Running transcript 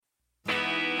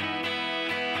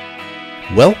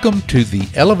Welcome to the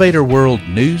Elevator World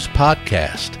News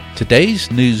Podcast.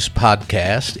 Today's news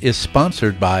podcast is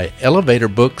sponsored by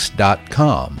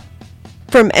ElevatorBooks.com.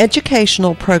 From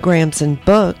educational programs and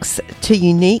books to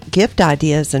unique gift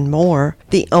ideas and more,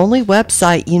 the only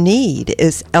website you need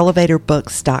is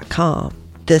ElevatorBooks.com.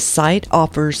 This site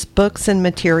offers books and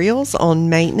materials on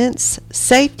maintenance,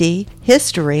 safety,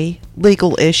 history,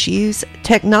 legal issues,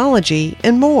 technology,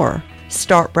 and more.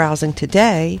 Start browsing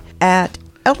today at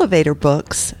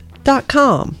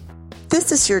ElevatorBooks.com.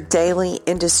 This is your daily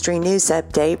industry news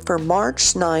update for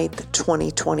March 9th,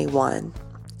 2021.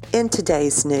 In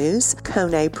today's news,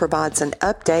 Kone provides an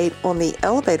update on the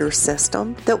elevator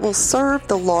system that will serve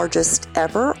the largest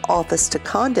ever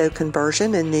Office-to-Condo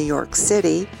conversion in New York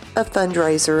City. A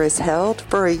fundraiser is held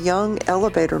for a young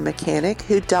elevator mechanic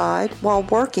who died while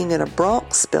working in a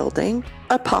Bronx building.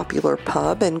 A popular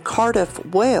pub in Cardiff,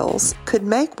 Wales could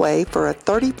make way for a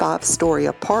 35-story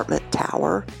apartment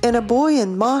tower, and a boy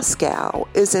in Moscow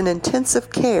is in intensive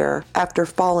care after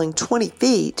falling 20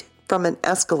 feet from an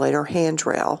escalator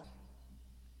handrail.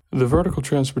 The vertical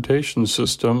transportation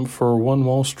system for One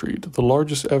Wall Street, the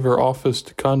largest ever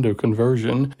office-to-condo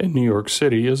conversion in New York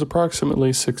City, is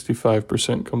approximately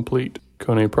 65% complete.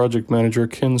 Kone project manager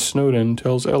Ken Snowden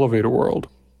tells Elevator World.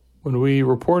 When we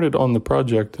reported on the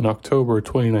project in October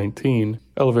 2019,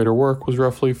 elevator work was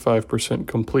roughly 5%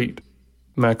 complete.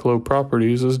 Maclo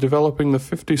Properties is developing the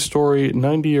 50-story,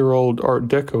 90-year-old Art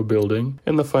Deco building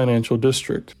in the financial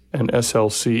district, and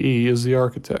SLCE is the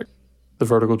architect. The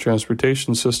vertical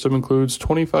transportation system includes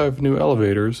 25 new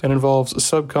elevators and involves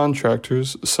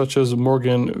subcontractors such as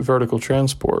Morgan Vertical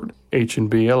Transport,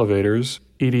 H&B Elevators,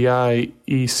 EDI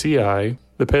ECI,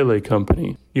 the Pele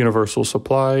Company, Universal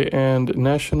Supply, and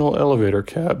National Elevator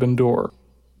Cab and Door.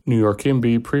 New York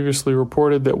IMB previously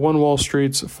reported that One Wall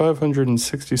Street's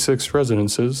 566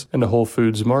 residences and a Whole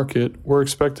Foods market were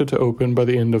expected to open by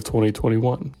the end of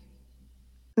 2021.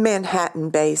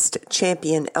 Manhattan-based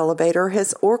Champion Elevator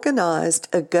has organized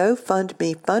a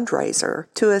GoFundMe fundraiser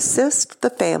to assist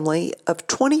the family of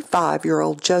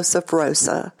 25-year-old Joseph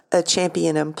Rosa, a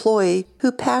Champion employee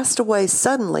who passed away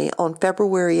suddenly on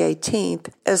February 18th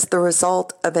as the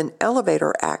result of an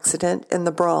elevator accident in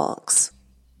the Bronx.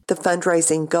 The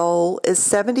fundraising goal is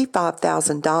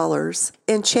 $75,000,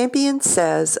 and Champion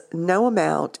says no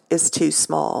amount is too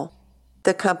small.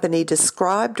 The company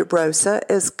described Rosa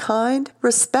as kind,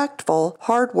 respectful,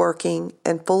 hardworking,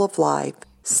 and full of life,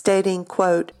 stating,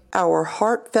 quote, "Our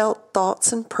heartfelt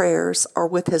thoughts and prayers are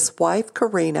with his wife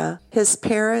Karina, his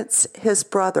parents, his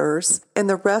brothers, and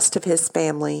the rest of his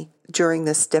family during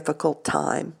this difficult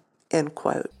time," end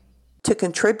quote. To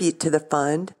contribute to the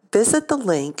fund, visit the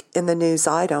link in the news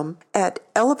item at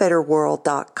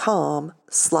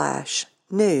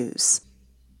elevatorworld.com/news.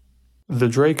 The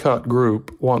Draycott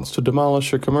Group wants to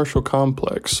demolish a commercial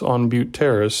complex on Butte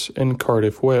Terrace in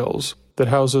Cardiff, Wales, that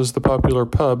houses the popular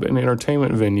pub and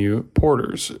entertainment venue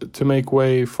Porter's to make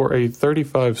way for a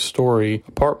 35-story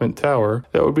apartment tower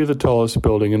that would be the tallest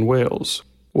building in Wales,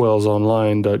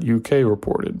 walesonline.uk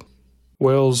reported.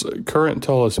 Wales' current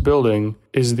tallest building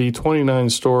is the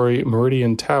 29-story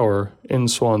Meridian Tower in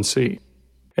Swansea.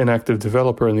 An active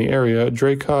developer in the area,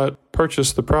 Draycott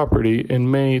purchased the property in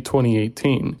May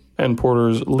 2018, and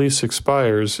Porter's lease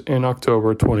expires in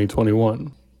October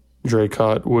 2021.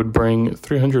 Draycott would bring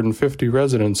 350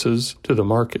 residences to the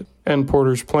market, and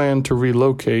Porter's plan to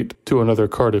relocate to another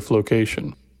Cardiff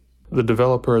location. The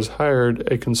developer has hired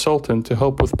a consultant to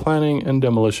help with planning and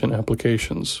demolition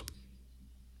applications.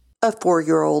 A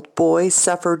 4-year-old boy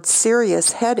suffered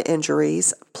serious head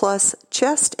injuries plus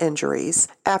chest injuries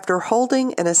after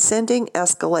holding an ascending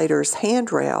escalator's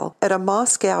handrail at a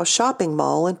Moscow shopping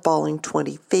mall and falling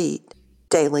 20 feet,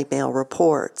 Daily Mail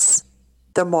reports.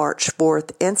 The March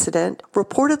 4th incident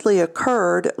reportedly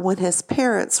occurred when his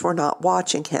parents were not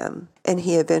watching him, and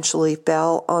he eventually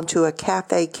fell onto a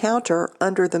cafe counter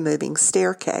under the moving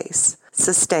staircase,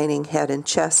 sustaining head and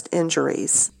chest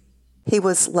injuries. He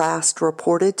was last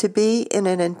reported to be in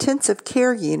an intensive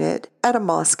care unit at a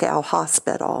Moscow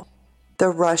hospital. The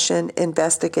Russian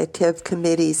Investigative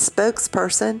Committee's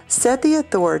spokesperson said the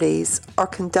authorities are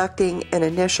conducting an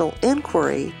initial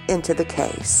inquiry into the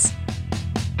case.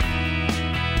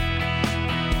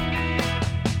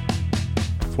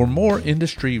 For more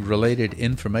industry-related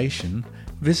information,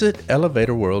 visit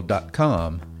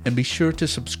ElevatorWorld.com and be sure to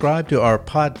subscribe to our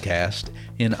podcast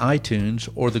in iTunes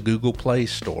or the Google Play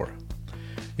Store.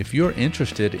 If you're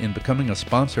interested in becoming a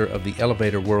sponsor of the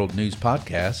Elevator World News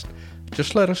Podcast,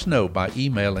 just let us know by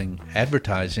emailing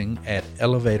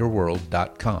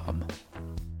advertising@elevatorworld.com.